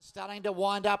Starting to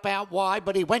wind up out wide,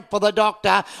 but he went for the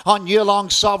doctor on Yearling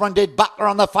Sovereign. Did Butler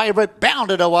on the favourite,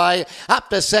 bounded away up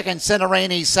to second,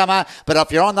 Centerini Summer. But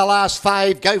if you're on the last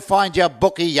fave, go find your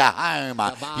bookie, your home.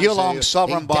 Yearling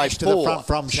Sovereign by 4. To the front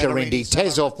from Sharindi.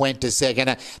 Tezov went to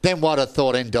second. Then what a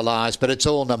thought in Delias, but it's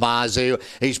all Namazu.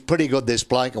 He's pretty good, this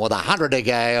bloke, and with 100 to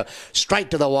go,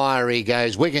 straight to the wire he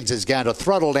goes. Wiggins is going to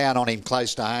throttle down on him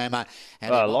close to home.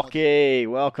 Lockie,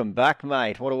 welcome back,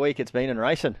 mate. What a week it's been in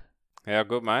racing. How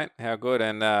good, mate? How good,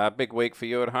 and a big week for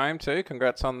you at home too.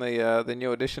 Congrats on the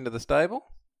new addition to the stable.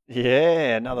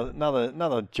 Yeah,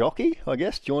 another jockey, I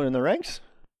guess, joining the ranks.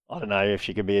 I don't know if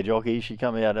she could be a jockey. She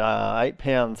come out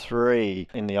 £8.3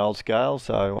 in the old scale,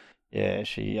 so yeah,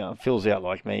 she fills out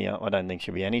like me. I don't think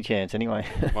she'll be any chance anyway.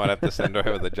 Might have to send her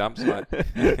over the jumps, mate.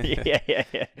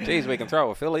 yeah. Geez, we can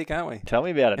throw a filly, can't we? Tell me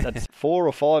about it. That's 4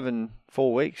 or 5 in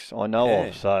 4 weeks I know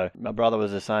of. So my brother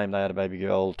was the same. They had a baby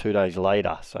girl 2 days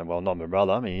later. So, well, not my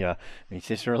brother, my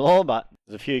sister-in-law, but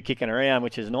there's a few kicking around,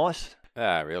 which is nice.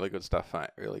 Really good stuff, mate.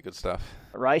 Really good stuff.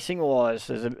 Racing-wise,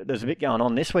 there's a bit going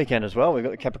on this weekend as well. We've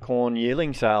got the Capricorn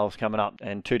Yearling Sales coming up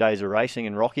and 2 days of racing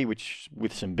in Rocky, which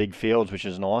with some big fields, which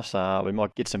is nice. We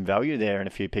might get some value there and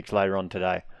a few picks later on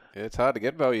today. Yeah, it's hard to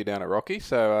get value down at Rocky.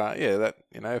 So,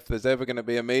 if there's ever going to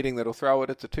be a meeting that'll throw it,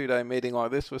 it's a 2-day meeting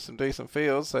like this with some decent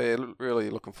fields. So, yeah, really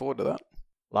looking forward to that.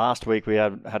 Last week we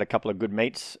had a couple of good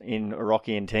meets in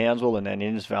Rocky and Townsville and then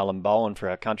Innisfail and Bowen for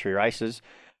our country races.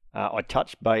 I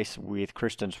touched base with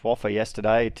Kristen Swaffer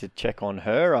yesterday to check on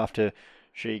her after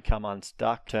she come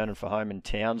unstuck, turning for home in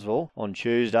Townsville on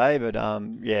Tuesday. But,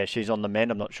 she's on the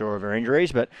mend. I'm not sure of her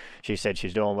injuries, but she said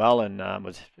she's doing well and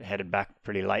was headed back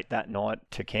pretty late that night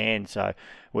to Cairns. So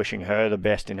wishing her the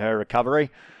best in her recovery.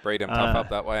 Breed and puff up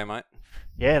that way, mate.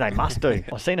 Yeah, they must do.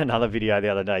 I seen another video the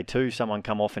other day too. Someone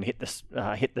come off and hit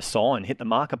the sign, hit the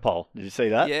marker pole. Did you see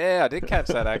that? Yeah, I did catch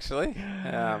that actually.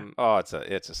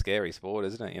 It's a scary sport,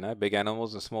 isn't it? You know, big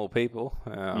animals and small people.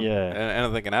 And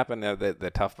anything can happen. They're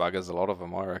tough buggers, a lot of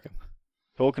them, I reckon.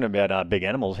 Talking about big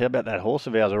animals, how about that horse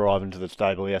of ours arriving to the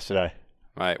stable yesterday?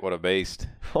 Mate, what a beast!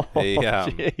 He's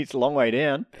a long way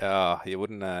down. You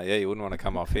wouldn't want to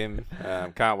come off him.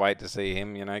 Can't wait to see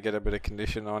him. Get a bit of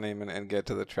condition on him and get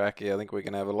to the track. Yeah, I think we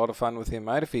can have a lot of fun with him,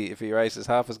 mate. If he races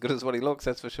half as good as what he looks,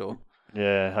 that's for sure.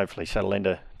 Yeah, hopefully settle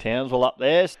into Townsville up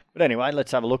there. But anyway,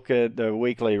 let's have a look at the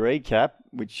weekly recap,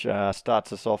 which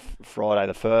starts us off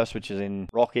Friday the 1st, which is in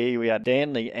Rocky. We had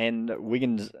Danley and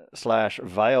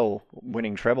Wiggins/Vale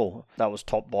winning treble. That was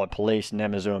topped by Police,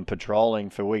 Namazu and Patrolling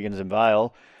for Wiggins and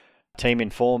Vale. Team in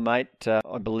form, mate.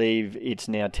 I believe it's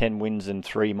now 10 wins and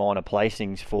 3 minor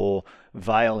placings for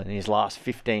Vale in his last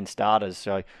 15 starters.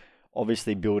 So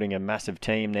obviously building a massive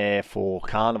team there for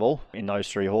Carnival in those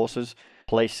 3 horses.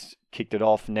 Police kicked it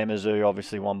off. Namazu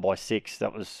obviously won by 6.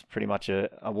 That was pretty much a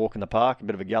walk in the park, a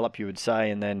bit of a gallop, you would say.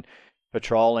 And then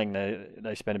Patrolling,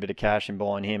 they spent a bit of cash in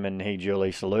buying him, and he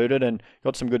duly saluted and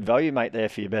got some good value, mate, there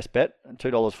for your best bet.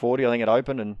 $2.40, I think it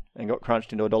opened and got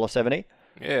crunched into $1.70.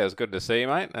 Yeah, it was good to see,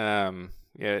 mate.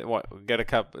 Get a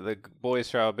couple. The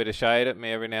boys throw a bit of shade at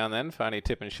me every now and then for only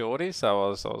tipping shorty, so I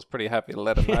was pretty happy to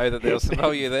let them know that there was some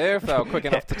value there if they were quick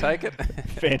enough to take it.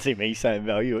 Fancy me saying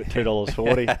value at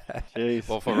 $2.40. Jeez.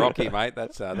 Well, for Rocky, mate,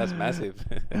 that's massive.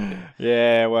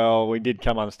 Yeah, well, we did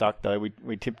come unstuck though.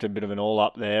 We tipped a bit of an all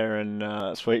up there,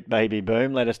 and Sweet Baby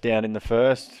Boom let us down in the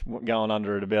first, going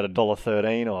under at about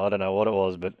 $1.13, or I don't know what it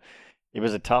was, but it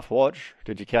was a tough watch.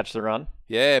 Did you catch the run?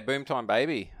 Yeah, Boom Time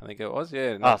Baby, I think it was.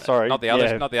 Yeah. Not the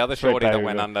other shorty that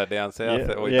went under down south.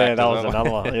 That was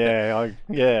another one.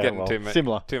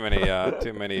 Similar.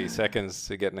 Too many seconds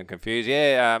to getting them confused.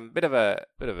 Yeah, bit of a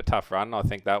tough run, I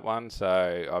think, that one.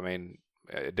 So I mean,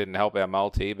 it didn't help our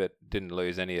multi, but didn't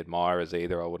lose any admirers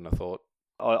either. I wouldn't have thought.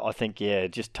 I think,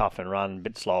 just tough and run, a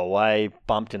bit slow away,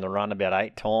 bumped in the run about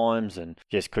 8 times and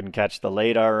just couldn't catch the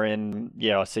leader. And,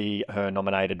 I see her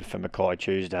nominated for Mackay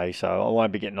Tuesday, so I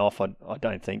won't be getting off, I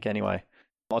don't think, anyway.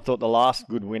 I thought the last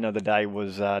good win of the day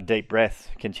was Deep Breath,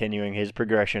 continuing his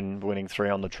progression, winning 3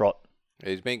 on the trot.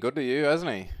 He's been good to you,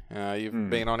 hasn't he? You've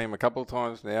been on him a couple of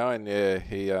times now, and I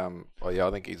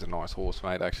think he's a nice horse,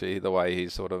 mate. Actually, the way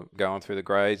he's sort of going through the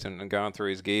grades and going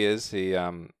through his gears, he's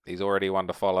already one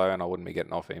to follow, and I wouldn't be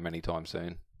getting off him anytime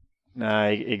soon.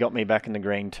 No, he got me back in the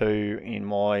green too in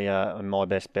my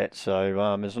best bet. So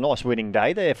it was a nice winning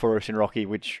day there for us in Rocky,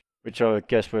 which I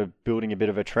guess we're building a bit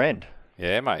of a trend.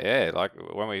 Yeah, mate. Yeah, like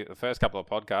when the first couple of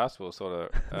podcasts, we were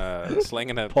sort of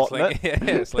slinging a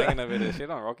bit of shit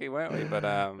on Rocky, weren't we? But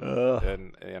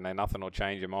and nothing will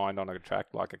change your mind on a track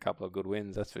like a couple of good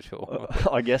wins. That's for sure.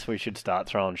 I guess we should start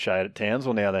throwing shade at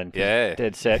Townsville now. Then, yeah,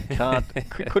 dead set.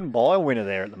 Couldn't buy a winner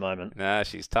there at the moment. Nah,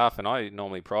 she's tough, and I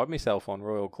normally pride myself on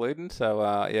Royal Cluden. So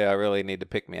I really need to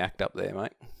pick my act up there,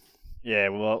 mate. Yeah,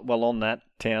 well, on that,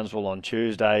 Townsville on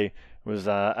Tuesday was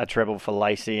a treble for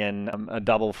Lacey and a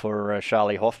double for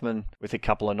Charlie Hoffman with a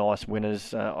couple of nice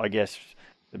winners. I guess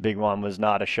the big one was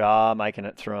Nada Shah making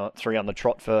it 3 on the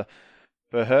trot for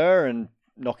her and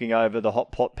knocking over the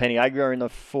hot pot Penny Agra in the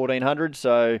 1400.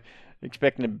 So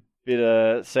expecting a bit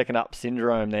of second up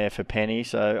syndrome there for Penny.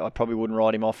 So I probably wouldn't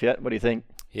write him off yet. What do you think?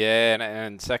 Yeah,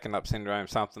 and second up syndrome,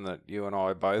 something that you and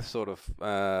I both sort of,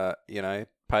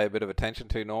 pay a bit of attention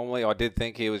to normally. I did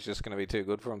think he was just going to be too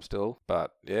good for him still,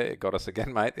 but yeah, it got us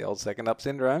again, mate, the old second up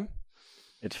syndrome.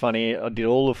 It's funny, I did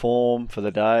all the form for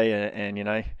the day and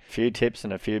a few tips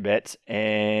and a few bets,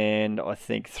 and I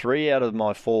think 3 out of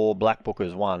my 4 black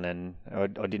bookers won, and I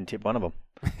didn't tip one of them.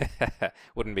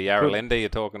 Wouldn't be Yarralinda you're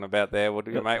talking about there, would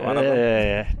you, mate? One of them?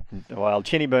 Yeah. Well,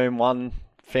 Chinny Boom won,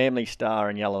 Family Star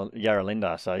and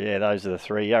Yarralinda. So, yeah, those are the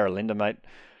 3. Yarralinda, mate,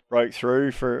 broke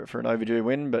through for an overdue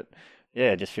win, but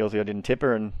yeah, just filthy I didn't tip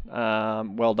her, and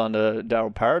well done to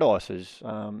Daryl Paradise, who's,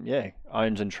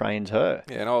 owns and trains her.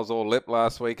 Yeah, and I was all lip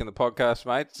last week in the podcast,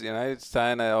 mates,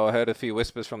 saying I heard a few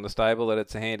whispers from the stable that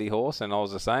it's a handy horse, and I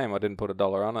was the same. I didn't put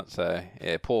 $1 on it, so,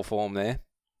 yeah, poor form there.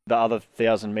 The other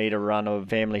 1,000-metre run of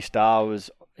Family Star was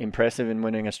impressive in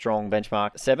winning a strong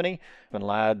benchmark 70. And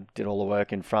Ladd did all the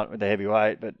work in front with the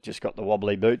heavyweight, but just got the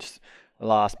wobbly boots the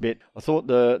last bit. I thought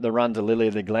the runs of Lily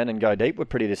of the Glen and Go Deep were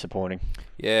pretty disappointing.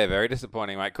 Yeah, very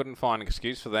disappointing, mate. Couldn't find an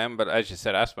excuse for them, but as you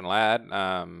said, Aspen Ladd,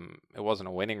 it wasn't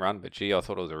a winning run, but gee, I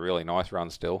thought it was a really nice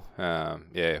run still.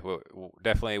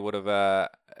 Definitely would have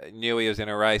knew he was in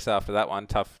a race after that one.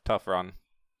 Tough run.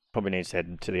 Probably needs to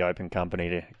head to the Open Company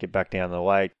to get back down the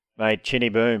weight. Mate, Chinny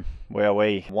Boom, where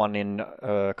we won in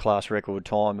a class record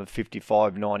time of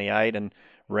 55.98 and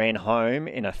ran home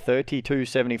in a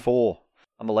 32.74.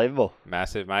 Unbelievable.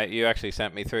 Massive, mate. You actually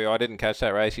sent me through. I didn't catch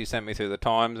that race. You sent me through the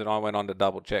times, and I went on to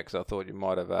double check. So I thought you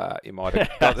might have got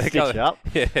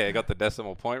the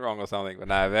decimal point wrong or something. But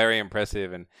no, very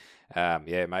impressive. And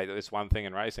mate, it's one thing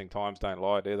in racing. Times don't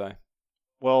lie, do they?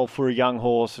 Well, for a young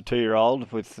horse, a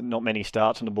 2-year-old with not many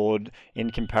starts on the board,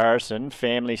 in comparison,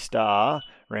 Family Star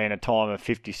ran a time of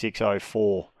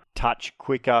 56.04. Touch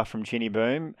quicker from Chinny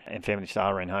Boom, and Family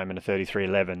Star ran home in a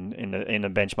 33.11 in the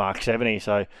benchmark 70.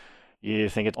 So you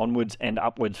think it's onwards and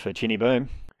upwards for Chinny Boom.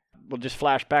 We'll just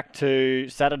flash back to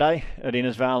Saturday at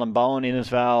Innisfail and Bowen.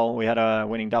 Innisfail, we had a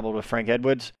winning double with Frank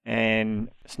Edwards,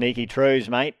 and Sneaky Trues,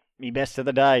 mate, me best of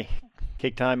the day.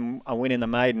 Kicked home a win in the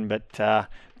maiden, but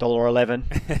 $1.11.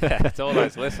 It's all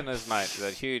those listeners, mate.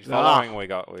 The huge following we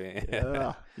got.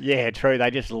 Yeah, true. They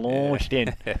just launched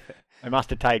in. They must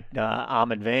have taken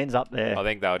armoured vans up there. I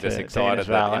think they were just excited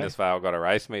that Innisfail got a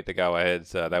race meet to go ahead,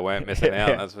 so they weren't missing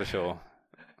out, that's for sure.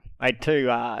 Mate,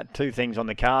 two things on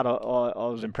the card I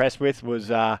was impressed with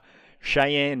was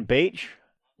Cheyenne Beach,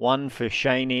 one for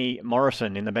Shaney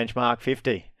Morrison in the benchmark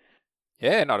 50.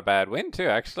 Yeah, not a bad win too,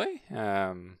 actually.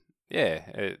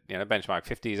 Benchmark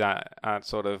 50s aren't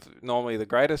sort of normally the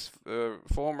greatest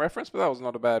form reference, but that was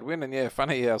not a bad win. And yeah,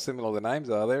 funny how similar the names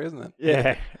are there, isn't it?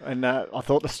 Yeah, and I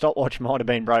thought the stopwatch might have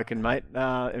been broken, mate.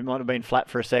 It might have been flat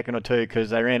for a second or two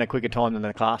because they ran a quicker time than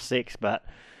the Class 6, but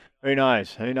who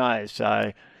knows?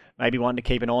 So maybe one to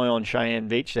keep an eye on, Cheyenne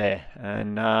Beach there.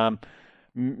 And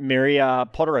Miria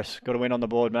Potterus got a win on the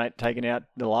board, mate, taking out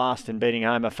the last and beating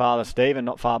home her father, Stephen,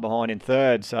 not far behind in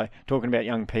third. So talking about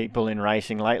young people in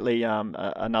racing lately,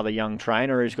 another young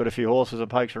trainer who's got a few horses that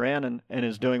pokes around and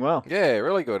is doing well. Yeah,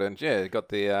 really good. And yeah, got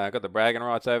the bragging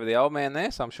rights over the old man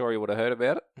there, so I'm sure he would have heard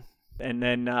about it. And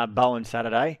then Bowen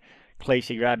Saturday,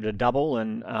 Cleese grabbed a double,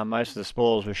 and most of the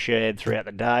spoils were shared throughout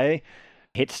the day.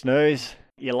 Hit snooze.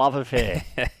 Your love affair.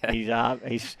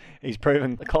 He's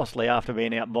proven costly after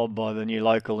being outbobbed by the new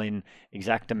local in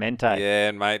Exactamente. Yeah,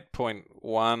 and mate,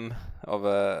 0.1 of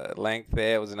a length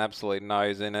there was an absolute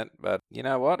nose in it. But you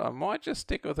know what? I might just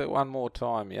stick with it one more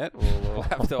time yet. We'll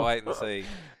have to wait and see.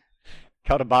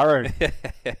 Cotabaru.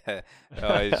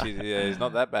 He's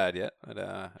not that bad yet.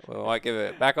 But we might give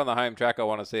it back on the home track. I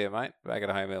want to see it, mate. Back at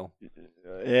home hill.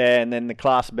 Yeah, and then the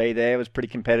Class B there was pretty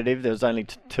competitive. There was only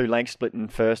 2 lengths split in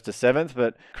 1st to 7th,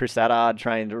 but Chris Addard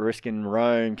trained Risk in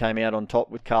Rome, came out on top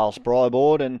with Carl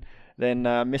Spryboard, and then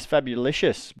Miss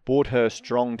Fabulicious bought her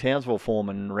strong Townsville form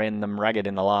and ran them ragged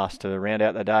in the last to round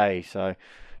out the day. So a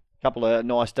couple of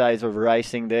nice days of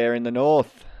racing there in the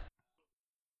north.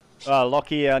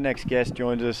 Lockie, our next guest,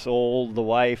 joins us all the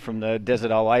way from the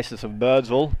desert oasis of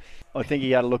Birdsville. I think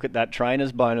he had a look at that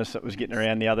trainer's bonus that was getting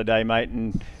around the other day, mate,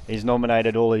 and he's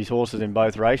nominated all these horses in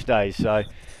both race days. So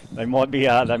they might be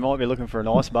looking for an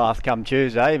ice bath come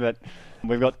Tuesday. But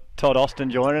we've got Todd Austin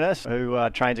joining us, who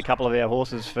trains a couple of our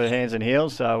horses for Hands and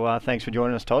Heels. So thanks for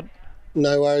joining us, Todd.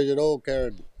 No worries at all,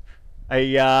 Karen.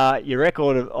 Your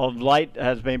record of late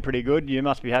has been pretty good. You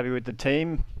must be happy with the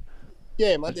team.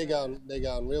 Yeah, mate, they're going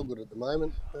real good at the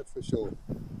moment, that's for sure.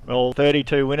 Well,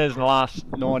 32 winners in the last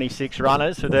 96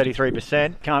 runners, so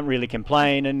 33%. Can't really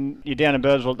complain. And you're down in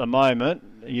Birdsville at the moment.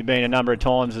 You've been a number of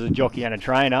times as a jockey and a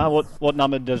trainer. What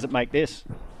number does it make this?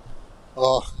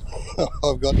 Oh,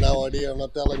 I've got no idea. I'm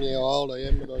not telling you how old I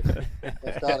am, but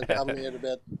I started coming here at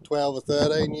about 12 or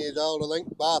 13 years old, I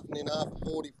think, bathing in half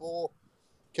 44,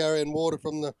 carrying water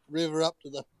from the river up to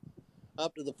the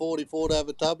 44 to have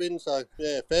a tub in. So,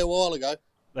 yeah, a fair while ago.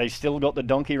 They still got the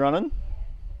donkey running?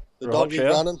 The donkey's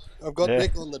running. I've got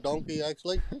Rick on the donkey,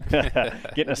 actually.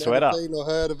 Getting a sweater. Never seen or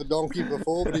heard of a donkey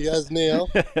before, but he has now.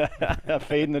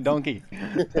 Feeding the donkey.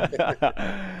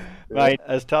 Mate,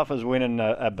 as tough as winning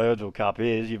a Birdsville Cup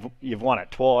is, you've won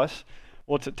it twice.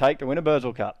 What's it take to win a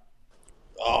Birdsville Cup?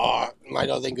 Oh,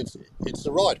 mate, I think it's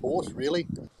the right horse, really.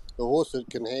 The horse that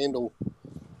can handle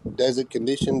desert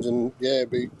conditions and,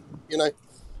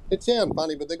 it sounds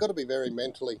funny, but they've got to be very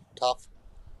mentally tough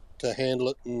to handle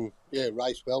it and,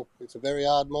 race well. It's a very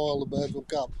hard mile, the Birdsville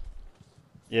Cup.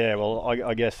 Yeah, well,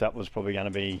 I guess that was probably going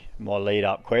to be my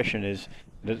lead-up question is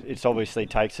it obviously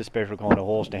takes a special kind of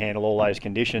horse to handle all those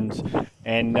conditions,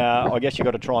 and I guess you've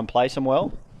got to try and place them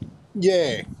well.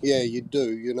 Yeah, you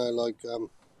do.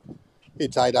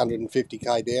 It's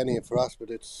 850k down here for us, but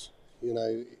it's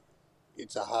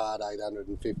a hard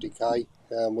 850k.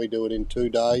 We do it in 2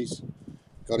 days.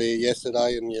 Got here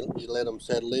yesterday, and you let them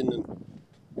settle in,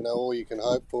 and all you can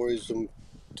hope for is them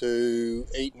to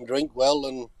eat and drink well,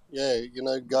 and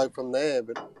go from there.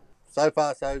 But so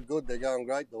far so good. They're going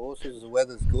great. The horses. The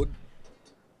weather's good.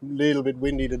 A little bit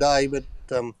windy today, but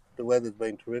the weather's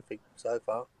been terrific so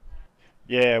far.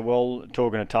 Yeah, well,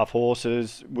 talking of tough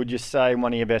horses, would you say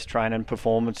one of your best training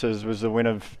performances was the win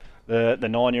of the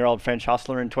 9-year-old French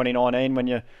Hustler in 2019 when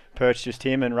you purchased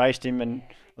him and raced him, and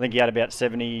I think he had about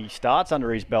 70 starts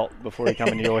under his belt before he came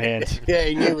into your hands. Yeah,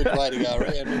 he knew which way to go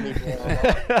around, didn't he?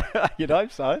 You'd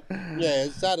hope so. Yeah,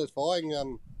 it's satisfying.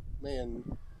 Me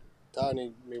and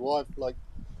Tony, my wife,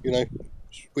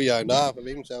 we owned half of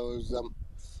him, so it was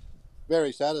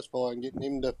very satisfying getting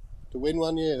him to win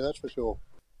one year, that's for sure.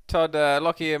 Todd,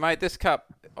 Lockie, mate, this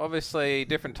cup, obviously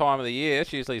different time of the year.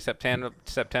 It's usually September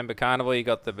Carnival. You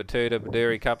got the Batuta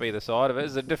Baduri Cup either side of it.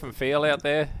 Is it a different feel out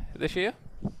there this year?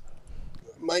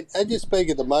 Mate, as you speak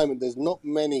at the moment, there's not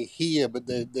many here, but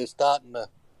they're starting to...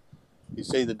 You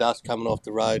see the dust coming off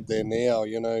the road there now,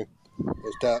 They're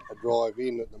starting to drive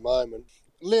in at the moment.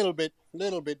 Little bit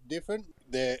different.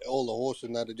 They're all the horses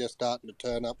and that are just starting to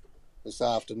turn up this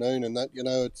afternoon, and that,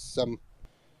 it's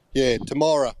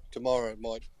tomorrow it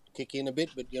might kick in a bit,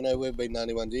 but we've been the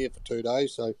only ones here for 2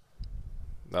 days, so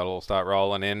they'll all start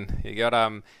rolling in. You got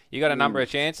a number of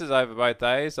chances over both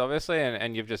days, obviously,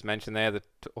 and you've just mentioned there that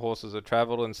horses have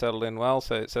travelled and settled in well,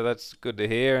 so that's good to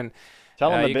hear. And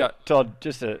tell them Todd,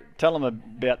 tell them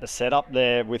about the setup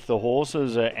there with the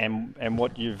horses and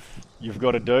what you've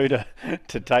got to do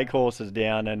to take horses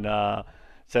down and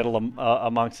settle them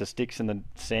amongst the sticks and the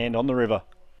sand on the river.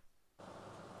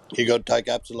 You got to take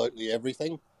absolutely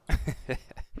everything,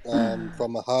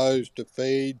 from a hose to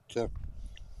feed to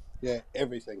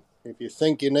everything. If you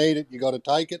think you need it, you got to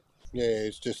take it. Yeah,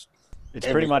 it's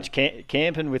everything. Pretty much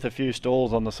camping with a few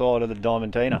stalls on the side of the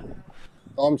Diamantina.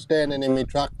 I'm standing in my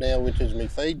truck now, which is my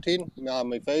feed tin,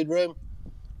 my feed room,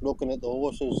 looking at the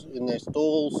horses in their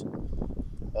stalls.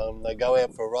 They go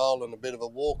out for a roll and a bit of a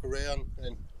walk around,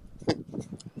 and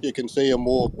you can see them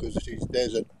walk because she's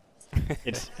desert.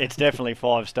 It's definitely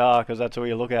 5-star because that's all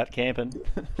you look at camping.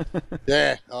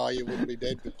 Yeah, you wouldn't be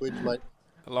dead for quids, mate.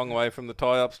 A long way from the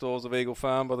tie-up stores of Eagle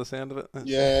Farm by the sound of it.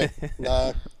 Yeah,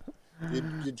 no,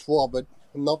 you'd swap it.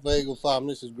 Not for Eagle Farm.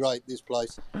 This is great. This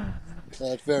place,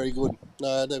 it's very good.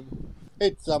 No,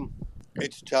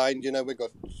 it's changed. We've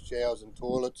got showers and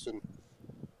toilets and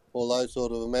all those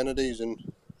sort of amenities, and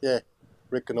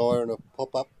Rick and I are in a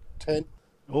pop-up tent.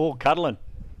 Oh, cuddling.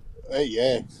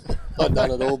 Yeah, I've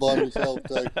done it all by myself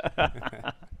too.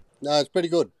 No, it's pretty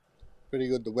good. Pretty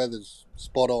good. The weather's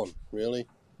spot on, really.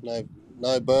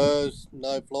 No burrs,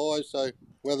 no flies, so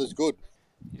weather's good.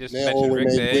 You just mentioned Rick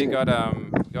there. You got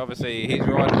obviously he's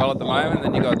riding well at the moment.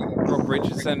 Then you got Brooke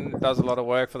Richardson, does a lot of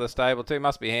work for the stable too.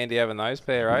 Must be handy having those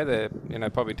pair, eh? They're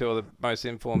probably two of the most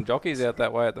informed jockeys out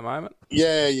that way at the moment.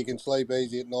 Yeah, you can sleep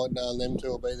easy at night knowing them two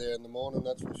will be there in the morning,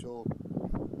 that's for sure.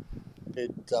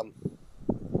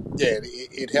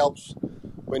 It helps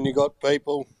when you got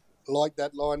people like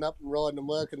that lined up and riding and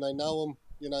work and they know them,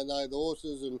 know the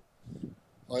horses, and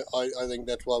I think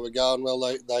that's why we're going well.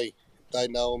 They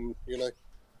know them,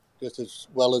 just as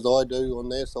well as I do on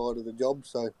their side of the job,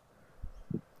 so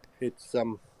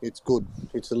it's good.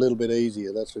 It's a little bit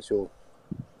easier, that's for sure.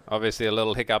 Obviously, a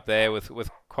little hiccup there with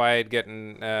Quaid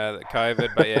getting the COVID,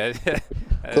 but yeah,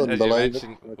 Couldn't as believe you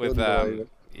mentioned, it. with Believe it.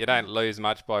 you don't lose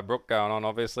much by Brooke going on,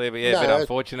 obviously, but yeah, No, a bit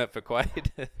unfortunate for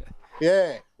Quaid.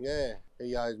 Yeah,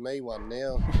 he owes me one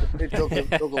now. It took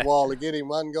a while to get him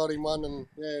one, got him one, and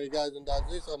he goes and does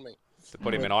this on me. To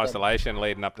put him in isolation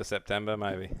leading up to September,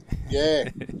 maybe.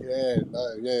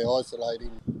 Isolate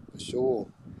him for sure.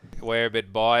 We're a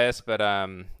bit biased, but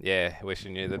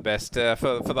wishing you the best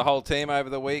for the whole team over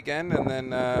the weekend, and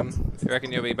then you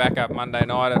reckon you'll be back up Monday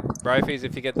night at Brophy's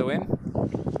if you get the win?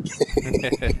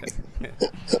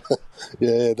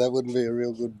 Yeah, that wouldn't be a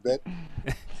real good bet.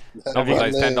 Not with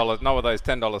those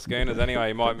 $10 schooners anyway.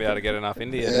 You might be able to get enough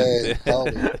into you. Yeah,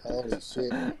 holy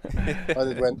shit!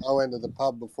 I went to the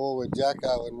pub before with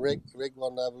Jacko and Rick. Rick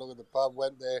wanted to have a look at the pub.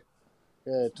 Went there.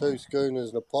 Yeah, 2 schooners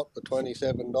and a pot for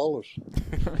 $27.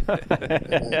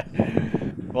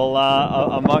 Well,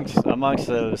 amongst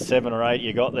the 7 or 8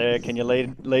 you got there, can you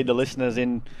lead the listeners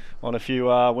in on a few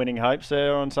winning hopes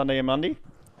there on Sunday and Monday?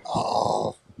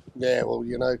 Oh, yeah. Well,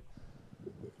 you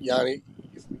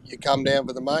come down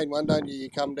for the main one, don't you? You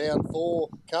come down 4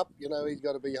 Cup. He's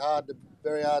got to be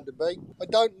very hard to beat. I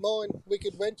don't mind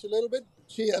Wicked Wench a little bit.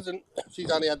 She's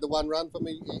only had the one run for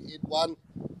me. It won.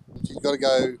 She's got to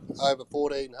go over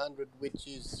 1,400, which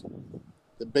is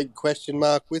the big question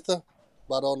mark with her.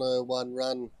 But on her one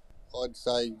run, I'd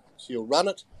say she'll run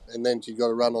it, and then she's got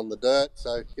to run on the dirt.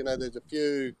 So, there's a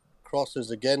few crosses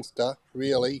against her,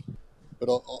 really. But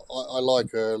I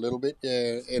like her a little bit,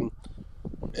 yeah. And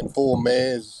 4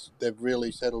 mares, they've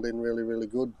really settled in really, really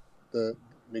good, the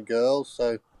girls.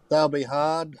 So they'll be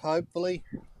hard, hopefully.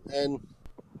 And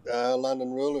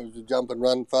London Ruler is a jump and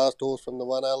run fast horse from the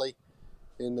 1 alley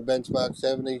in the benchmark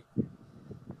 70.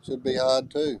 Should be hard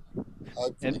too,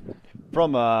 hopefully. And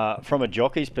from a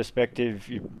jockey's perspective,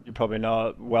 you probably know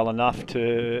it well enough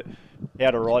to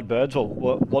how to ride Birdsville.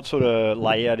 What sort of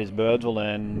layout is Birdsville,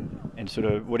 and sort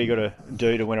of what are you got to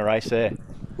do to win a race there?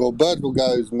 Well, Birdsville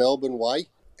goes Melbourne way,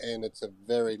 and it's a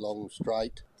very long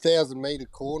straight, 1,000-metre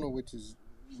corner, which is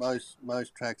most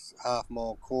tracks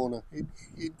half-mile corner. It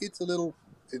gets a little.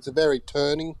 It's a very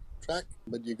turning track,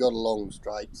 but you've got a long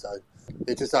straight, so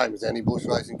it's the same as any bush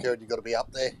racing, Kerrod. You've got to be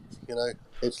up there,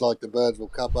 It's like the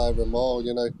Birdsville Cup over a mile,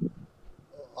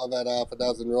 I've had half a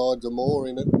dozen rides or more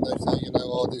in it, and they say,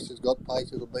 this has got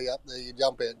pace, it'll be up there. You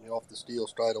jump out and you're off the steel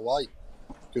straight away.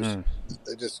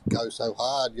 They just go so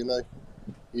hard,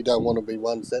 You don't want to be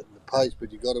one setting the pace,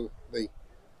 but you've got to be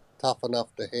tough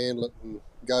enough to handle it and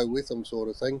go with them, sort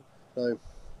of thing. So,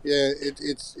 yeah,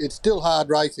 it's still hard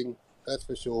racing, that's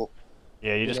for sure.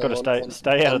 Yeah, you just got to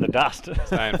stay out of the dust.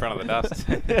 Stay in front of the dust.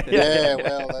 Yeah,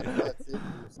 well, that's it.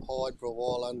 Hide for a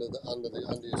while under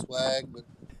your swag, but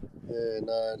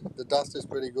the dust is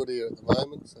pretty good here at the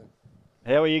moment. So.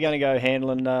 How are you going to go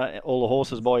handling all the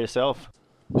horses by yourself?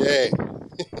 Yeah.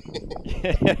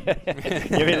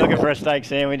 You've been looking for a steak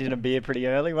sandwich and a beer pretty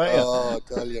early, won't you? Oh, I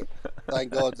tell you.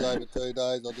 Thank God it's over 2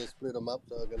 days. I just split them up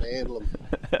so I can handle them.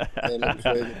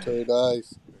 Through the 2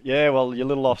 days. Yeah, well, your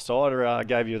little offsider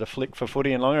gave you the flick for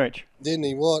footy in Longreach. Didn't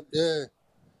he? What? Yeah.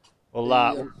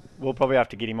 Well, we'll probably have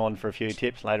to get him on for a few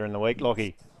tips later in the week,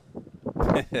 Lockie.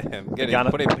 Put him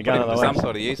to some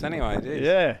sort of use anyway. Geez.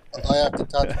 Yeah. I have to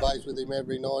touch base with him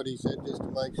every night, he said, just to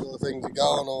make sure things are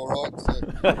going all right. So.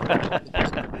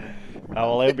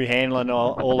 Oh, well, he'll be handling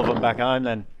all of them back home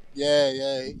then. Yeah,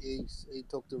 he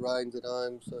took the reins at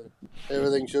home, so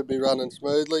everything should be running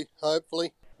smoothly,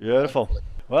 hopefully. Beautiful. Hopefully.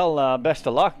 Well, best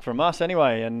of luck from us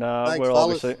anyway, and Thanks,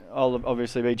 I'll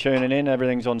obviously be tuning in.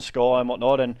 Everything's on Sky and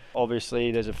whatnot, and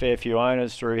obviously there's a fair few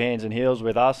owners through Hands and Heels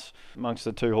with us amongst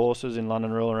the 2 horses in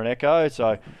London Ruler and Echo,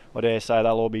 so I dare say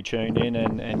they'll all be tuned in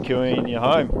and queuing you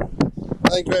home.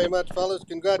 Thanks very much, fellas.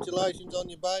 Congratulations on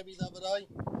your baby the other day.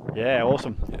 Yeah,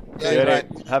 awesome. Yeah,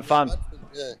 great. Have fun.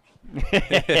 Yeah.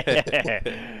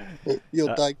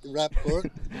 You'll take the rap for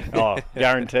it. Oh,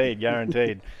 guaranteed.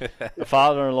 The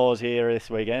father-in-law's here this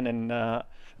weekend, and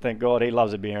thank God he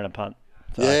loves a beer and a punt.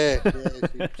 So.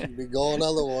 Yeah, she'd be gone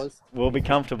otherwise. We'll be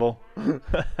comfortable.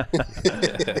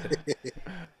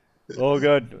 All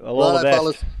good. All the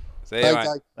best. See you,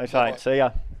 mate. Thanks, mate. See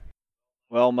ya.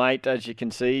 Well, mate, as you can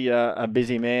see, a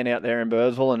busy man out there in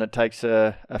Birdsville, and it takes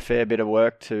a fair bit of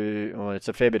work it's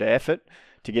a fair bit of effort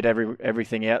to get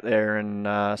everything out there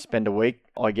and spend a week.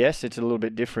 I guess it's a little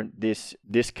bit different this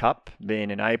cup being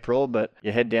in April, but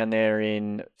you head down there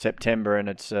in September and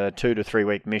it's a 2 to 3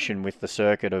 week mission with the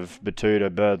circuit of Batuta,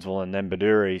 Birdsville and then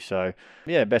Baduri. So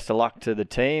yeah, best of luck to the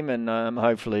team, and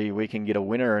hopefully we can get a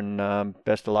winner, and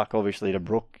best of luck obviously to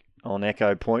Brooke on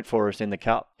Echo Point for us in the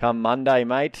Cup. Come Monday,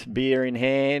 mate, beer in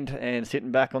hand and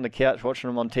sitting back on the couch watching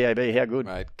them on TAB. How good?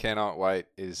 Mate, cannot wait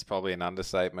is probably an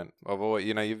understatement. I've always,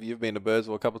 you've been to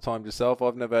Birdsville a couple of times yourself.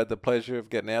 I've never had the pleasure of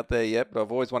getting out there yet, but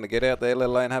I've always wanted to get out there, let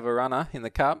alone have a runner in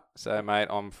the Cup. So, mate,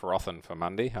 I'm frothing for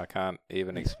Monday. I can't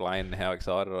even explain how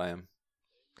excited I am.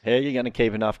 How are you going to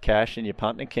keep enough cash in your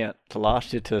punting account to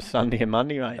last you to Sunday and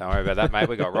Monday, mate? Don't worry about that, mate.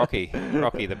 We got Rocky.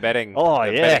 Rocky, the betting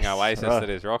yes. betting oasis that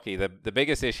is Rocky. The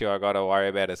biggest issue I got to worry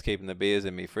about is keeping the beers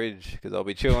in my fridge, because I'll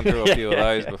be chewing through a few of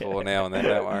those before now and then,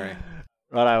 don't worry.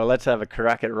 Righto, well, let's have a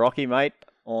crack at Rocky, mate,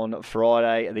 on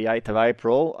Friday, the 8th of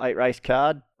April. 8-race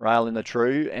card, Rail in the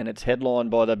True, and it's headlined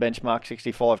by the Benchmark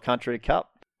 65 Country Cup.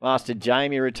 Master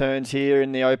Jamie returns here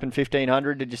in the Open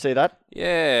 1500. Did you see that?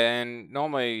 Yeah, and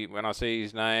normally when I see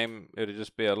his name, it'll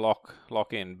just be a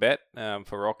lock-in bet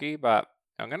for Rocky, but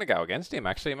I'm going to go against him,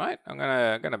 actually, mate. I'm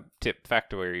going to tip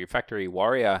Factory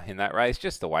Warrior in that race.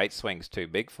 Just the weight swing's too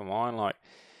big for mine.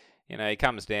 He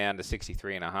comes down to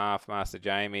 63.5, Master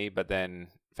Jamie, but then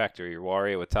Factory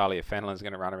Warrior with Talia Fenlon's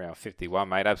going to run around 51,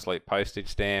 mate. Absolute postage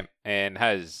stamp, and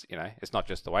has, it's not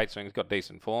just the weight swing. It's got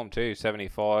decent form too.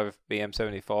 75, BM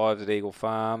 75s at Eagle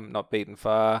Farm, not beaten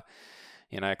far.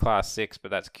 Class 6,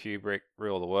 but that's Kubrick,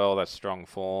 Rule of the World. That's strong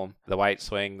form. The weight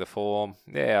swing, the form.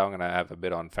 Yeah, I'm going to have a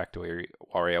bit on Factory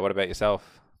Warrior. What about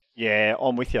yourself? Yeah,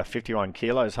 I'm with you. 51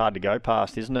 kilos, hard to go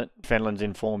past, isn't it? Fenlon's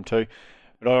in form too.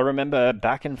 But I remember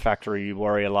back in Factory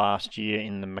Warrior last year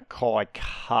in the Mackay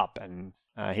Cup, and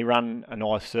he ran a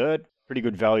nice third, pretty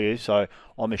good value, so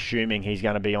I'm assuming he's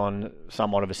going to be on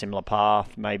somewhat of a similar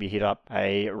path, maybe hit up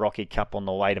a Rocky Cup on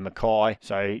the way to Mackay.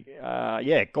 So,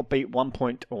 got beat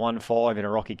 1.15 in a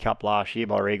Rocky Cup last year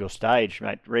by Regal Stage,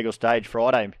 mate. Regal Stage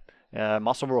Friday,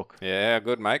 Musselbrook. Yeah,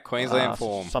 good, mate. Queensland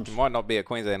form. It might not be a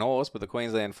Queensland horse, but the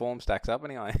Queensland form stacks up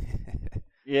anyway.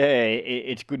 Yeah,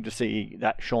 it's good to see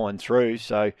that shine through.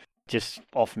 So, just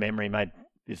off memory, mate,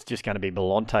 it's just going to be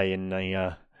Belmonte in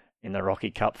the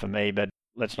Rocky Cup for me, but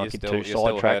let's not get too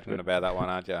sidetracked. You're still about that one,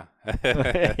 aren't you?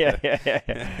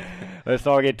 yeah. Let's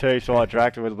not get too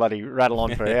sidetracked. We'll bloody rattle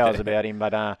on for hours about him.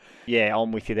 But,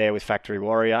 I'm with you there with Factory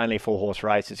Warrior. Only a 4-horse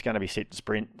race. It's going to be sit and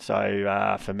sprint.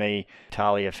 So, for me,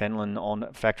 Talia Fenlon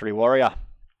on Factory Warrior.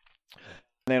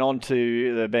 And then on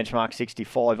to the Benchmark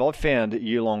 65. I've found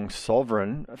Yearling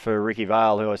Sovereign for Ricky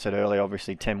Vale, who I said earlier,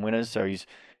 obviously 10 winners. So, he's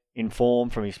in form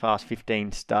from his past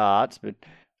 15 starts. But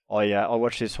I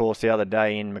watched this horse the other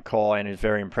day in Mackay, and it was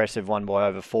very impressive, won by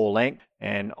over 4 lengths.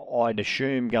 And I'd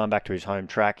assume going back to his home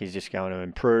track, he's just going to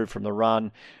improve from the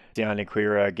run. The only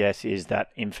query, I guess, is that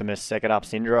infamous second up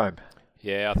syndrome.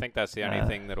 Yeah, I think that's the only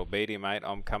thing that'll beat him, mate.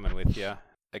 I'm coming with you.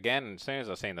 Again, as soon as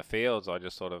I seen the fields, I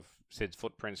just sort of, Sid's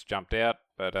footprints jumped out.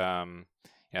 But,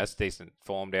 it's decent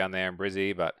form down there in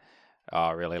Brizzy, but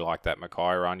I really like that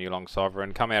Mackay run, Yearling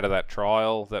Sovereign. Come out of that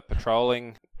trial, that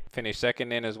patrolling, finished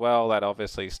second in as well. That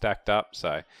obviously stacked up.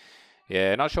 So,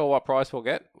 yeah, not sure what price we'll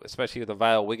get, especially with the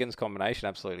Vale-Wiggins combination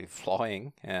absolutely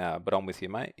flying. But I'm with you,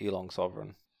 mate. Yearling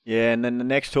Sovereign. Yeah, and then the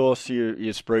next horse you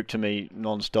spruiked to me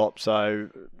non-stop, so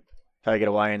take it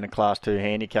away in the Class 2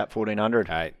 handicap 1400.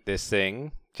 Hey, this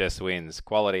thing just wins.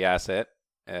 Quality asset.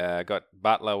 Got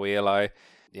Butler, Wheelo.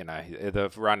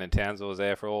 The run in Townsville was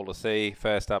there for all to see.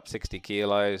 First up 60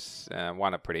 kilos.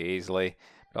 Won it pretty easily.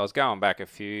 I was going back a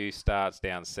few starts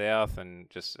down south, and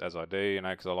just as I do,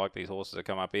 because I like these horses that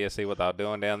come up here, see what they're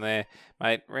doing down there.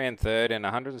 Mate, ran third in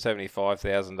a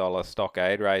 $175,000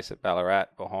 stockade race at Ballarat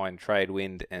behind Trade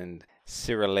Wind and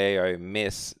Cirileo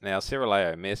Miss. Now,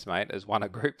 Cirileo Miss, mate, has won a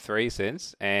Group 3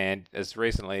 since, and as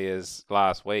recently as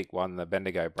last week won the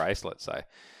Bendigo bracelet. So,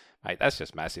 mate, that's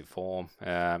just massive form.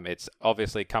 It's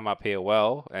obviously come up here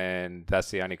well, and that's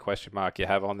the only question mark you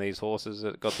have on these horses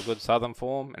that got the good southern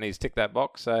form, and he's ticked that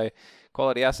box. So,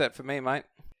 quality asset for me, mate.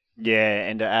 Yeah,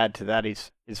 and to add to that,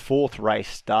 his 4th race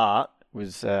start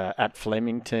was at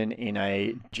Flemington in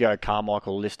a Joe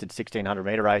Carmichael listed 1600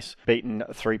 metre race, beaten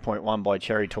 3.1 by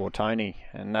Cherry Tortoni,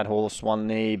 and that horse won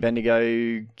the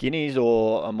Bendigo Guineas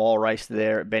or a mile race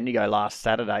there at Bendigo last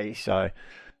Saturday. So,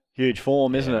 huge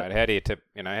form, isn't it? Mate, how do you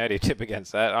tip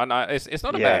against that? I know it's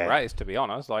not a bad race, to be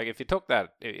honest. Like, if you took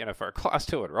that, for a Class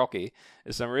 2 at Rocky,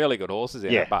 there's some really good horses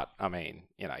in it. But I mean,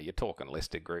 you're talking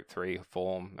listed Group 3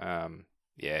 form.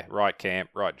 Right camp,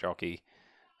 right jockey.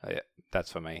 Yeah,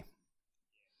 that's for me.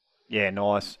 Yeah,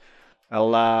 nice.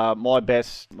 Well,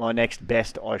 my next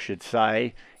best, I should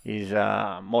say, is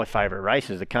my favourite race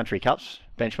is the Country Cups,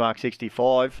 benchmark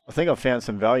 65. I think I've found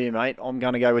some value, mate. I'm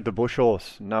going to go with the Bush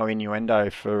Horse, No Innuendo,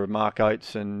 for Mark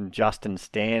Oates and Justin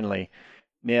Stanley.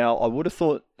 Now, I would have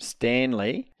thought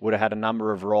Stanley would have had a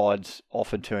number of rides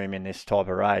offered to him in this type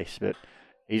of race, but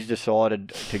he's decided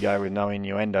to go with No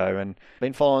Innuendo, and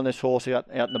been following this horse out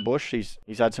in the bush.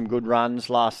 He's had some good runs.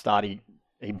 Last start, he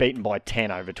beaten by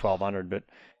 10 over 1,200, but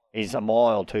he's a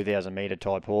mile, 2,000 metre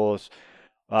type horse.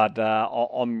 But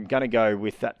I'm going to go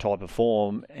with that type of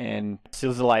form. And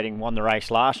Sizzlating won the race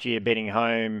last year, beating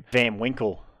home Van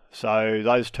Winkle. So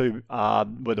those two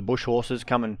were the bush horses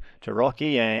coming to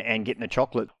Rocky and getting the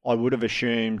chocolate. I would have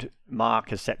assumed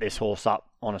Mark has set this horse up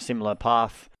on a similar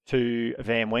path to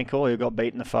Van Winkle, who got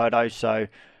beat in the photo. So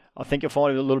I think you'll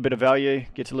find a little bit of value,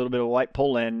 gets a little bit of weight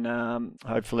pull, and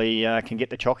hopefully can get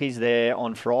the chockies there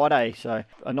on Friday. So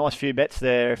a nice few bets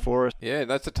there for us. Yeah,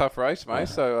 that's a tough race, mate.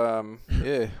 So,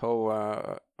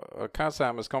 I can't say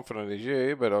I'm as confident as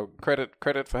you, but I'll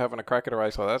credit for having a crack at a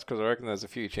race like that, because I reckon there's a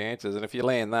few chances. And if you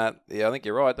land that, yeah, I think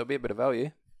you're right, there'll be a bit of value.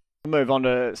 We'll move on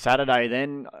to Saturday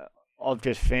then. I've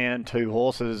just found two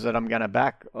horses that I'm going to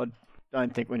back. I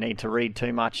don't think we need to read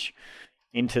too much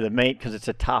into the meet because it's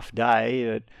a tough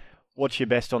day. What's your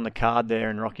best on the card there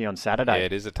in Rocky on Saturday? Yeah,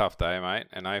 it is a tough day, mate,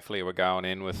 and hopefully we're going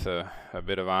in with a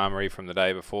bit of armoury from the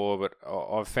day before, but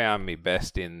I've found me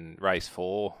best in race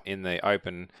 4 in the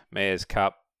Open Mayor's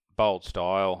Cup. Bold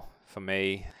Style for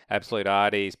me. Absolute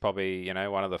Artie's probably,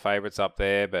 one of the favourites up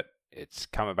there, but it's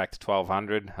coming back to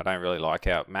 1,200. I don't really like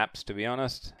how it maps, to be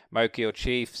honest. Mokil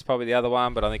Chief's probably the other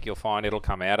one, but I think you'll find it'll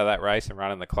come out of that race and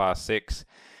run in the Class 6.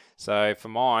 So for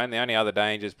mine, the only other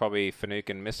danger is probably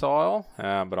Finucane Missile,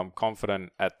 but I'm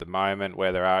confident at the moment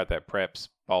where they are at that preps.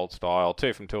 Bold Style,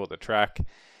 2 from 2 at the track.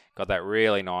 Got that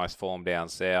really nice form down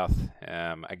south.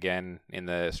 Again, in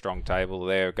the strong table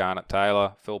there, Garnet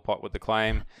Taylor, Philpott with the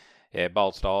claim. Yeah,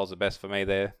 Bold Style's the best for me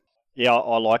there. Yeah,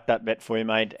 I like that bet for you,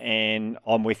 mate, and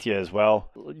I'm with you as well.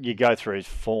 You go through his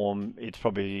form, it's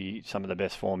probably some of the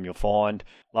best form you'll find.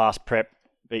 Last prep,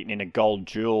 beaten in a Gold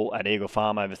Jewel at Eagle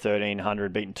Farm over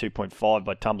 1,300, beaten 2.5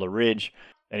 by Tumbler Ridge.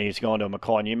 And he's gone to a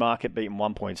Mackay Newmarket, beaten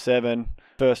 1.7.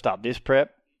 First up this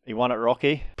prep, he won at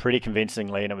Rocky pretty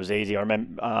convincingly, and it was easy. I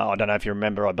don't know if you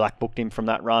remember, I black booked him from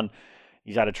that run.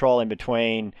 He's had a trial in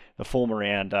between. The form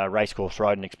around Racecourse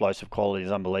Road and explosive quality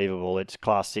is unbelievable. It's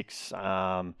Class 6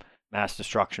 mass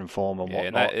destruction form and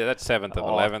whatnot. That 7th of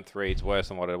 11th reads worse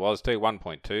than what it was too.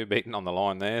 1.2 beaten on the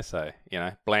line there, so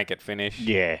blanket finish.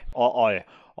 Yeah, I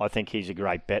think he's a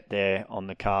great bet there on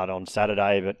the card on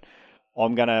Saturday. But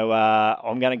I'm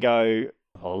gonna go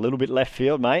a little bit left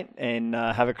field, mate, and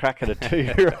have a crack at a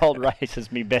 2-year-old race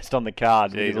as me best on the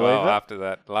card. Geez, well, after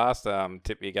that last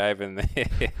tip you gave in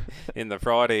the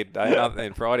Friday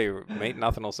day, Friday meet,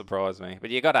 nothing will surprise me.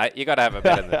 But you got to have a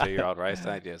bet in the 2-year-old race,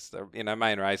 don't you? It's the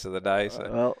main race of the day. So.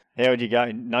 Well, how would you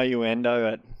go? No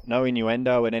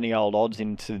innuendo at any old odds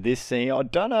into this scene. I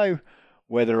don't know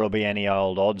whether it'll be any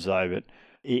old odds though, but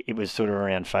it was sort of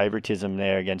around favouritism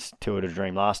there against Tour de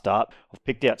Dream last start. I've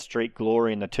picked out Street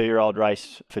Glory in the 2-year-old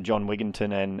race for John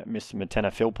Wigginton and Mr.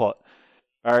 Matena Philpott.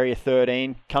 Barrier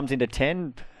 13 comes into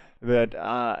 10, but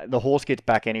the horse gets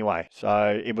back anyway.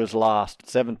 So it was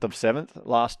 7th of 7th,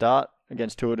 last start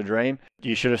against Tour de Dream.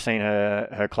 You should have seen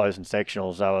her closing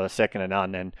sectionals. They were second to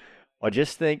none. And I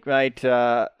just think, mate,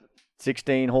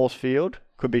 16 horse field,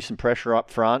 could be some pressure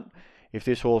up front. If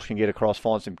this horse can get across,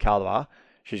 find some colour,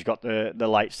 she's got the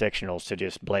late sectionals to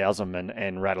just blouse them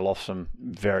and rattle off some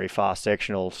very fast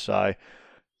sectionals. So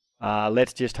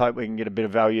let's just hope we can get a bit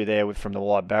of value there from the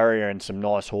wide barrier and some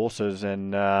nice horses.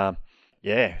 And,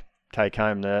 take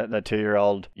home the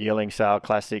 2-year-old Yearling Sale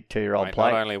Classic 2-year-old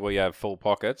plate. Not only will you have full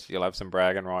pockets, you'll have some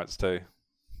bragging rights too.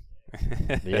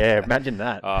 Yeah, imagine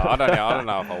that. I don't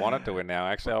know if I want it to win now.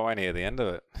 Actually, I won't hear the end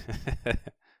of it.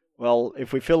 Well,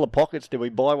 if we fill the pockets, do we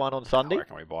buy one on Sunday? I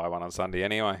reckon we buy one on Sunday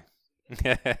anyway.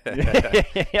 Yeah.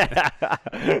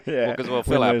 Because we'll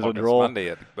fill our pockets Monday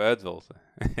at Birdsville.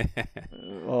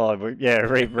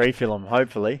 Refill them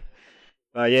hopefully.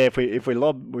 If we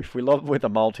lob with a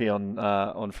multi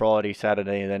on Friday,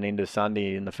 Saturday, and then into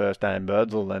Sunday in the first day in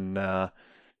Birdsville, then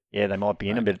they might be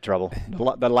in a bit of trouble.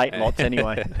 The late lots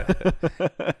anyway.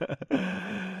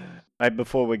 Maybe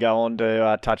before we go on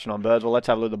to touching on Birdsville, let's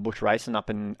have a look at the bush racing up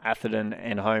in Atherton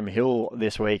and Home Hill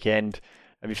this weekend.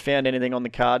 Have you found anything on the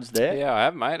cards there? Yeah, I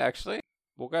have, mate, actually.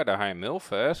 we'll go to Home Mill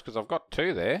first because I've got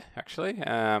two there actually,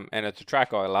 and it's a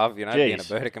track I love. You know, being a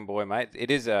Burdekin boy, mate.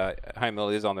 It is Home Mill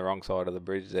is on the wrong side of the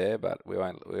bridge there, but we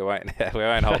won't we won't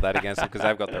hold that against them because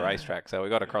they've got the racetrack, so we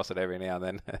got to cross it every now and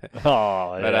then.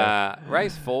 But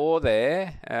race 4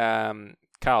 there,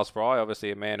 Carl Spry,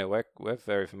 obviously a man who we're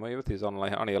very familiar with. He was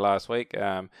on here last week.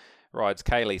 Rides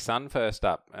Kaylee Sun first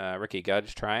up. Ricky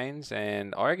Gudge trains,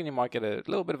 and I reckon you might get a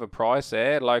little bit of a price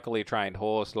there. Locally trained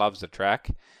horse, loves the track.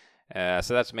 So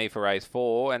that's me for race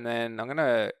 4, and then I'm going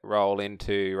to roll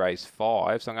into race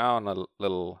 5. So I'm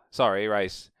going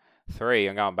race 3.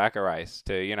 I'm going back a race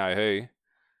to you know who.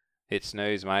 Hit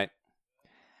Snooze, mate.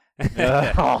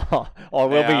 I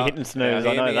will be hitting Snooze.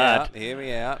 I know that. Hear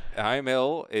me out. Home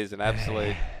Hill is an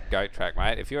absolute goat track,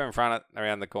 mate. If you're in front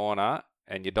around the corner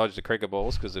and you dodge the cricket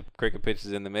balls because the cricket pitch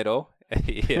is in the middle,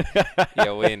 you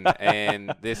win.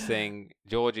 And this thing,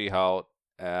 Georgie Holt,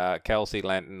 Kelsey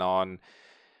Lenton on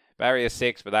barrier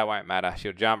 6, but that won't matter.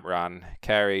 She'll jump run,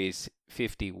 carries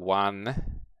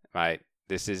 51. Mate,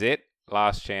 this is it.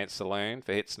 Last chance saloon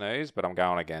for Hit Snooze, but I'm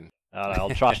going again.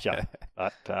 I'll trust you.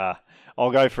 But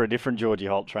I'll go for a different Georgie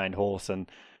Holt trained horse, and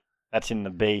that's in the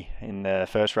B in the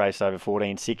first race over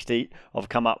 1460. I've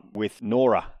come up with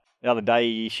Nora. The other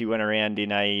day she went around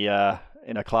in a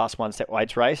Class 1 set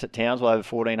weights race at Townsville over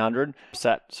 1400.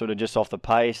 Sat sort of just off the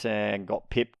pace and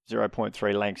got pipped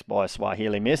 0.3 lengths by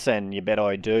Swahili Miss, and You Bet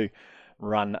I Do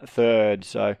run third.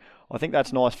 So I think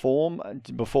that's nice form.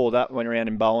 Before that, went around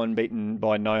in Bowen, beaten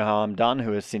by No Harm Done,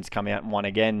 who has since come out and won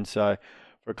again. So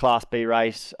for a Class B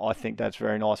race, I think that's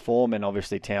very nice form, and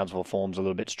obviously Townsville form's a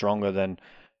little bit stronger than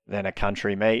a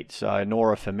country meet. So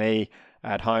Nora for me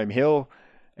at Home Hill.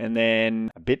 And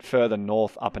then a bit further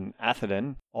north up in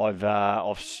Atherton,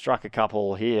 I've struck a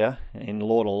couple here in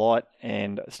Lord of Light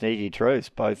and Sneaky Truths,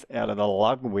 both out of the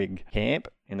Ludwig camp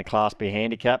in the Class B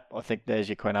handicap. I think there's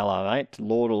your Quinella, mate.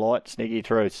 Lord of Light, Sneaky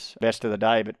Truths, best of the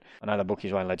day, but I know the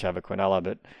bookies won't let you have a Quinella,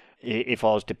 but if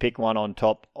I was to pick one on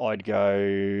top, I'd go...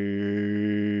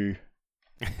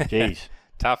 Jeez.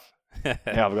 Tough. Yeah,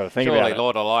 I've got to think about it. Surely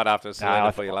Lord of Light after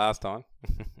surrender for you last time.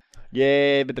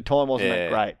 Yeah, but the time wasn't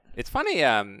that great. It's funny.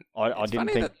 I didn't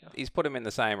think that he's put him in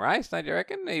the same race. Don't you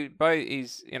reckon? He's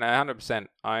 100%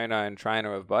 owner and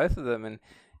trainer of both of them, and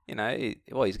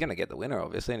he's going to get the winner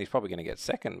obviously, and he's probably going to get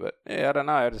second. But yeah, I don't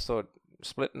know. I just thought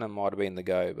splitting them might have been the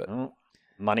go. But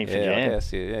money for Jan. I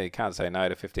guess you can't say no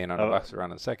to $1,500 to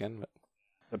run in second. But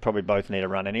they probably both need a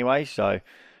run anyway. So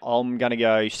I'm going to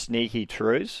go Sneaky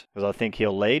Trues because I think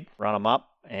he'll lead, run him up.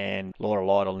 And Lord of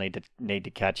Light will need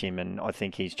to catch him, and I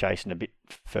think he's chasing a bit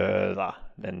further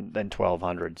than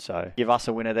 1200. So give us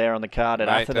a winner there on the card at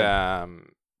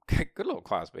Atherton. Good little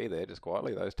Class B there, just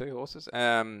quietly, those two horses.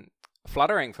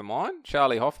 Fluttering for mine,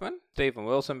 Charlie Hoffman, Stephen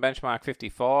Wilson, benchmark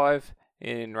 55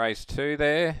 in race 2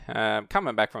 there.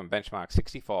 Coming back from benchmark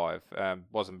 65,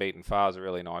 wasn't beaten far, it was a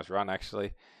really nice run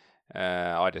actually.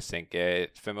 I just think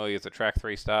it's familiar with the track,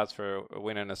 3 starts for a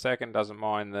win and a second, doesn't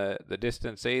mind the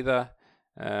distance either.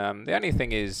 The only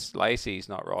thing is Lacey's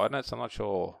not riding it, so I'm not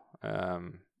sure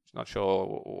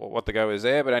what the go is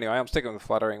there. But anyway, I'm sticking with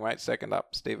Fluttering, mate. Second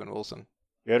up, Stephen Wilson.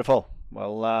 Beautiful.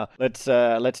 Well, let's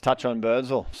touch on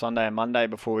Birdsville Sunday and Monday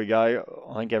before we go.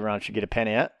 I think everyone should get a pen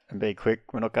out and be quick.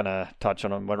 We're not going to touch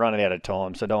on them. We're running out of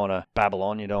time, so don't want to babble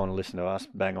on. You don't want to listen to us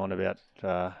bang on about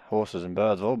horses in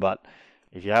Birdsville. But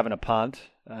if you're having a punt,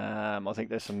 I think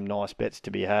there's some nice bets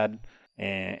to be had.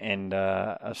 And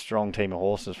a strong team of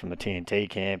horses from the TNT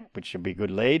camp, which should be good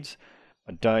leads.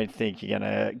 I don't think you're going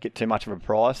to get too much of a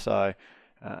price, so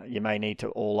you may need to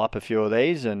all up a few of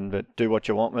these, but do what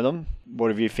you want with them. What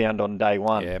have you found on day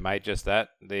one? Yeah, mate, just that.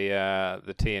 The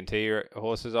TNT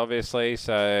horses, obviously.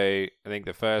 So I think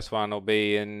the first one will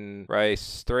be in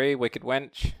race 3, Wicked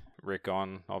Wench. Rick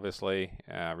on, obviously.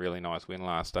 Really nice win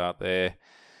last start there.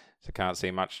 So can't see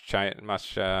much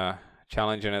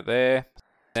challenge in it there.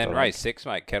 Then race 6,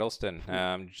 mate,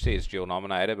 Kettleston. See it's dual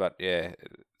nominated, but yeah,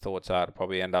 thoughts are to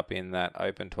probably end up in that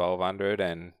open 1200,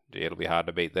 and it'll be hard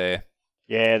to beat there.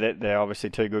 Yeah, they're obviously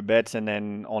 2 good bets, and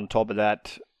then on top of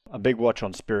that, a big watch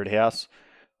on Spirit House.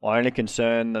 My only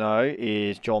concern, though,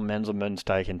 is John Menzelman's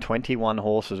taken 21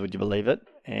 horses, would you believe it?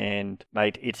 And,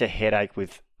 mate, it's a headache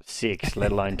with 6,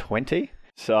 let alone 20.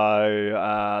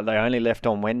 So they only left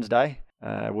on Wednesday.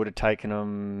 Would have taken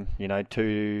them,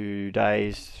 2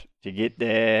 days to get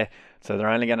there, so they're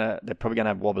probably gonna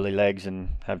have wobbly legs and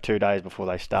have 2 days before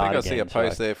they start. I think I see a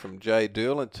post there from Jay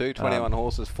Doolan too. 21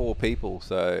 horses, 4 people.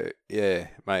 So yeah,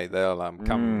 mate, they'll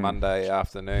come Monday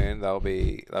afternoon. They'll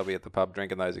be at the pub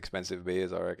drinking those expensive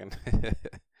beers, I reckon.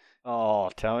 Oh,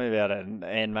 tell me about it.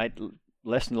 And mate,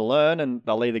 lesson to learn, and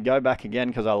they'll either go back again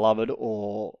because I love it,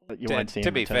 or you won't see him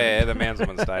To be return. fair, the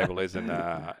Mansellman stable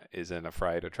isn't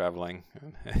afraid of travelling.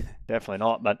 Definitely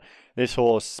not. But this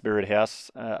horse, Spirit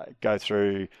House, go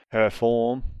through her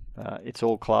form. It's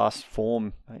all class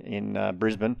form in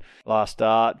Brisbane. Last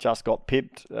start, just got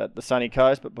pipped at the Sunny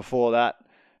Coast, but before that,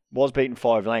 was beaten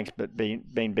 5 lengths, but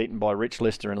been beaten by Rich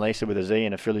Lister and Lisa with a Z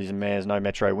in a Fillies and Mares no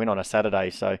Metro win on a Saturday.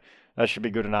 So that should be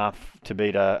good enough to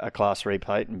beat a Class 3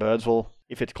 plate in Birdsville.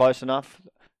 If it's close enough,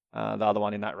 the other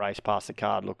one in that race past the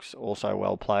card looks also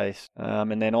well placed.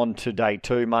 And then on to day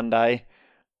 2, Monday.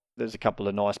 There's a couple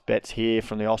of nice bets here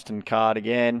from the Austin card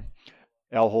again.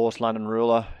 Our horse, London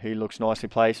Ruler, he looks nicely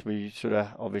placed. We sort of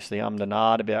obviously ummed and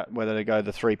ahed about whether to go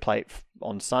the 3 plate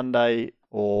on Sunday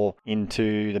or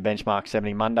into the benchmark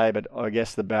 70 Monday, but I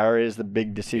guess the barrier is the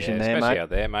big decision there, especially mate. out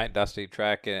there, mate. Dusty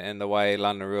track and the way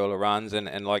London Ruler runs,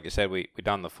 and like you said, we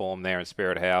done the form there in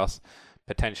Spirit House.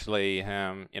 Potentially,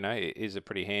 it is a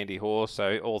pretty handy horse.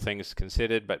 So all things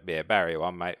considered, but yeah, barrier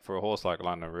 1, mate. For a horse like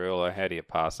London Ruler, how do you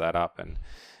pass that up? And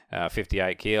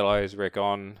 58 kilos, Rick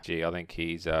on. Gee, I think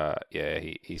he's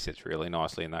he sits really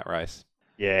nicely in that race.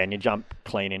 Yeah, and you jump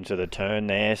clean into the turn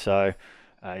there, so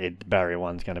the barrier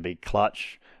 1's going to be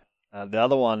clutch. The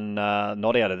other one,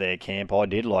 not out of their camp, I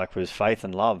did like was Faith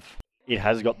and Love. It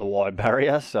has got the wide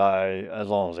barrier, so as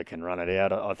long as it can run it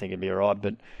out, I think it'd be all right.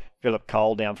 But Philip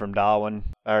Cole down from Darwin,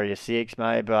 barrier 6,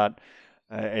 mate, but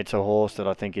it's a horse that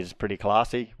I think is pretty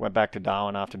classy. Went back to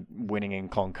Darwin after winning in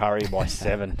Cloncurry by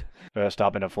 7. First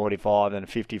up in a 45, then a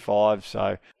 55.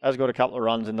 So has got a couple of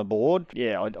runs in the board.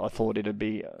 Yeah, I thought it'd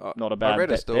be not a bad bet there. I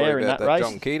read a story in about that race.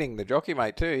 John Keating, the jockey,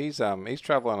 mate, too. He's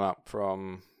travelling up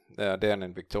from down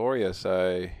in Victoria,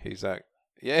 so he's going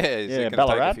to take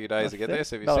a few days to get there.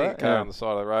 So if you see a car on the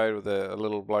side of the road with a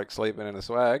little bloke sleeping in a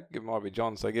swag, it might be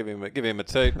John. So give him a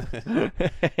toot.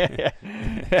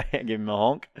 Give him a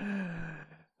honk.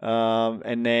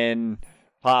 And then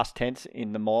past tense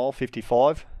in the mile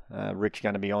 55. Rick's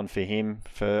going to be on for him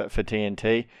for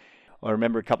TNT. I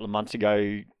remember a couple of months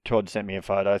ago, Todd sent me a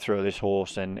photo through this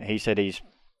horse, and he said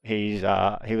he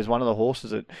was one of the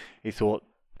horses that he thought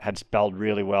had spelled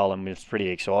really well and was pretty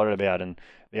excited about. And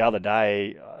the other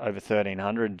day, over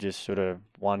 1,300, just sort of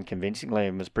won convincingly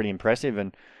and was pretty impressive.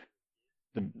 And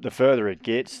the further it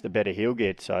gets, the better he'll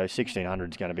get. So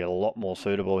 1,600 is going to be a lot more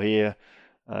suitable here.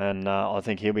 And I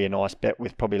think he'll be a nice bet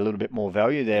with probably a little bit more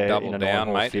value there. Double in a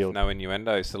down, mate. field. If no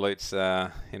innuendo, salutes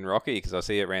in Rocky, because I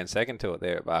see it ran second to it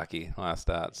there at Barkey last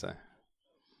start. So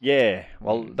yeah,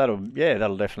 well that'll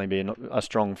definitely be a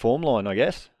strong form line, I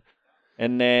guess.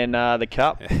 And then the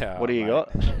Cup. What do you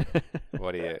got?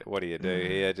 What do you do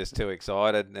here? Just too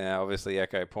excited. Now, obviously,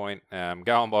 Echo Point.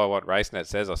 Going by what RaceNet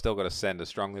says, I still got to send a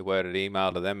strongly worded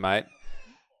email to them, mate.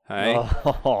 Hey,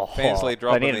 Fansly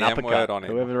dropping the M word on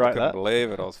him. Whoever I couldn't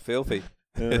believe it. I was filthy.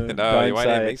 No, you won't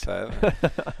hear me say it.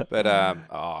 But no.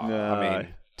 I mean,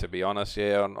 to be honest,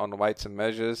 on the weights and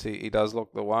measures, he does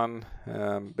look the one.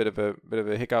 Bit of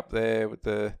a hiccup there with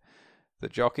the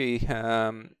jockey.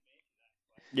 Fancy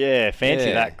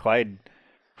that Quade.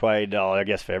 I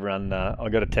guess for everyone, I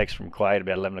got a text from Quade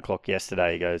about 11 o'clock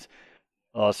yesterday. He goes,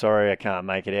 "Oh, sorry, I can't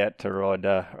make it out to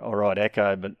ride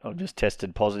Echo, but I've just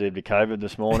tested positive to COVID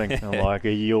this morning." I'm like,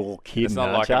 "You're kidding?" It's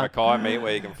not like a Mackay meet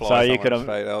where you can fly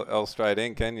someone straight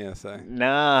in, can you? So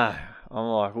nah, I'm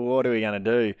like, what are we going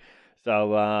to do?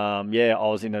 So I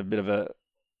was in a bit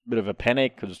of a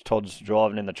panic because Todd's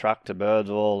driving in the truck to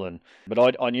Birdsville,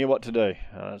 but I knew what to do.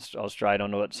 I was straight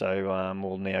onto it, so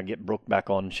we'll now get Brooke back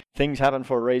on. Things happen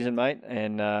for a reason, mate,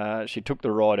 and she took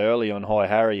the ride early on High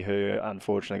Harry, who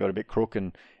unfortunately got a bit crook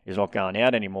and is not going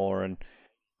out anymore, and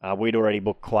we'd already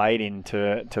booked Quade in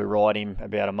to ride him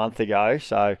about a month ago,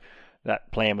 so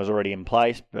that plan was already in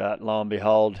place, but lo and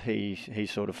behold,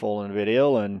 he's sort of fallen a bit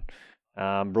ill, and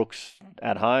Brooke's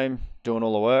at home doing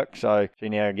all the work, so she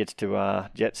now gets to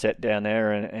jet set down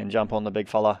there and jump on the big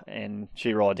fella, and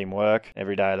she rides him work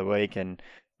every day of the week, and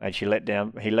he let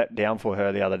down for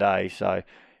her the other day, so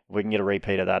if we can get a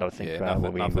repeat of that, I think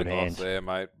we'll be in good hands. Nothing there,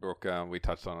 mate. Brooke, we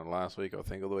touched on it last week, I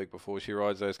think, or the week before. She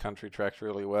rides those country tracks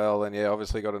really well, and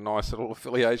obviously got a nice little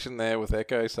affiliation there with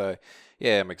Echo, so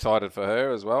I'm excited for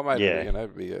her as well, mate. Yeah.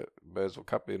 Be a Birdsville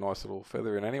Cup, be a nice little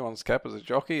feather in anyone's cap as a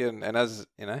jockey, and as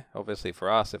obviously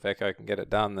for us, if Echo can get it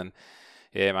done, then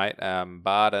mate,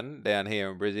 Barden down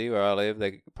here in Brizzy where I live,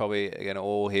 they're probably going to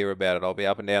all hear about it. I'll be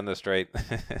up and down the street.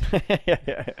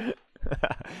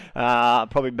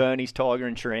 Probably Bernie's Tiger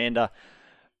and Sharanda,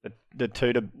 the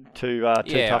two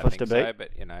toughest to beat. So, but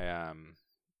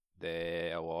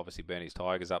obviously Bernie's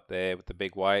Tiger's up there with the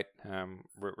big weight.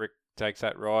 Rick takes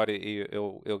that ride,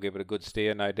 he'll give it a good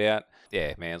steer, no doubt.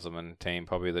 Yeah, Mansleman team,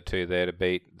 probably the two there to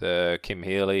beat. The Kim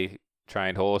Healy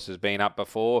trained horse has been up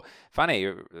before.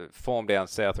 Funny, form down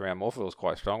south around Morpheville was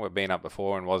quite strong. We've been up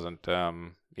before and wasn't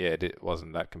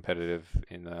that competitive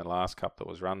in the last cup that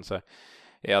was run. So,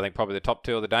 yeah, I think probably the top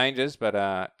two are the dangers,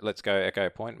 but let's go Echo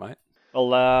Point, mate.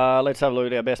 Well, let's have a look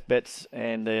at our best bets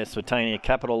and the Swatania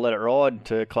Capital Let It Ride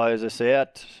to close us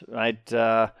out. Mate,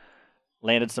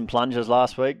 landed some plungers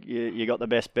last week. You got the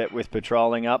best bet with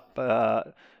patrolling up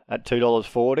at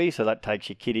 $2.40, so that takes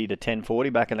your kitty to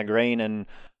 $10.40 back in the green, and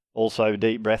also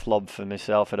deep breath lob for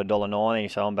myself at $1.90,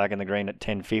 so I'm back in the green at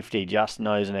 $10.50, just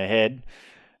nosing ahead.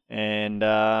 And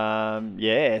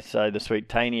so the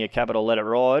Swatania Capital Let It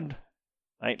Ride,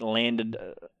 mate, landed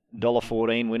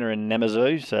 $1.14 winner in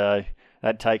Namazoo, so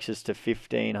that takes us to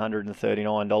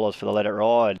 $1,539 for the Let It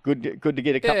Ride. Good to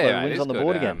get a couple of wins on the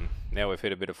board again. Now we've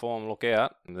hit a bit of form. Look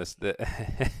out!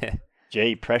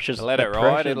 Gee, precious. The Let It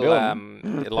Ride.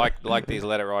 It'll like these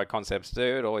Let It Ride concepts do.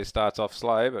 It always starts off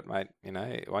slow, but mate,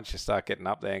 once you start getting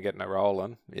up there and getting it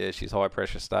rolling, yeah, she's high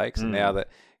pressure stakes. And now that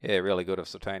really good of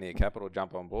Swatania Capital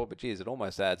jump on board, but geez, it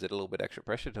almost adds a little bit extra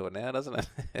pressure to it now, doesn't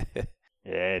it?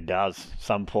 Yeah, it does.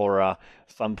 Some poor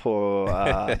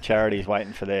charities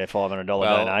waiting for their $500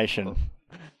 donation.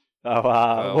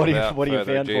 What do you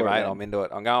found for it, mate? man? I'm into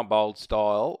it. I'm going bold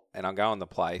style, and I'm going the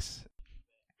place.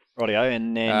 Rightio,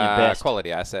 and then your best.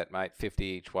 Quality asset, mate, 50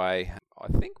 each way. I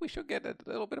think we should get a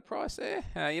little bit of price there.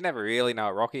 You never really know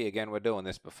at Rocky. Again, we're doing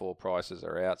this before prices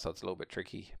are out, so it's a little bit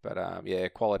tricky. But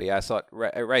quality asset.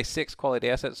 Race 6, quality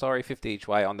asset, 50 each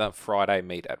way on the Friday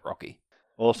meet at Rocky.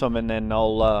 Awesome, and then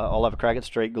I'll have a crack at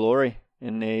Street Glory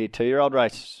in the 2-year-old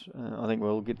race. I think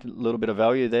we'll get a little bit of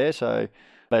value there, so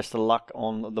best of luck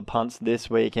on the punts this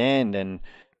weekend, and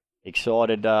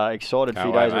excited for your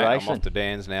days of racing. I'm off to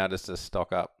Dan's now just to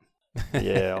stock up.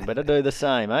 Yeah, I better do the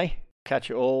same, eh? Catch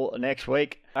you all next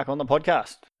week back on the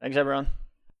podcast. Thanks, everyone.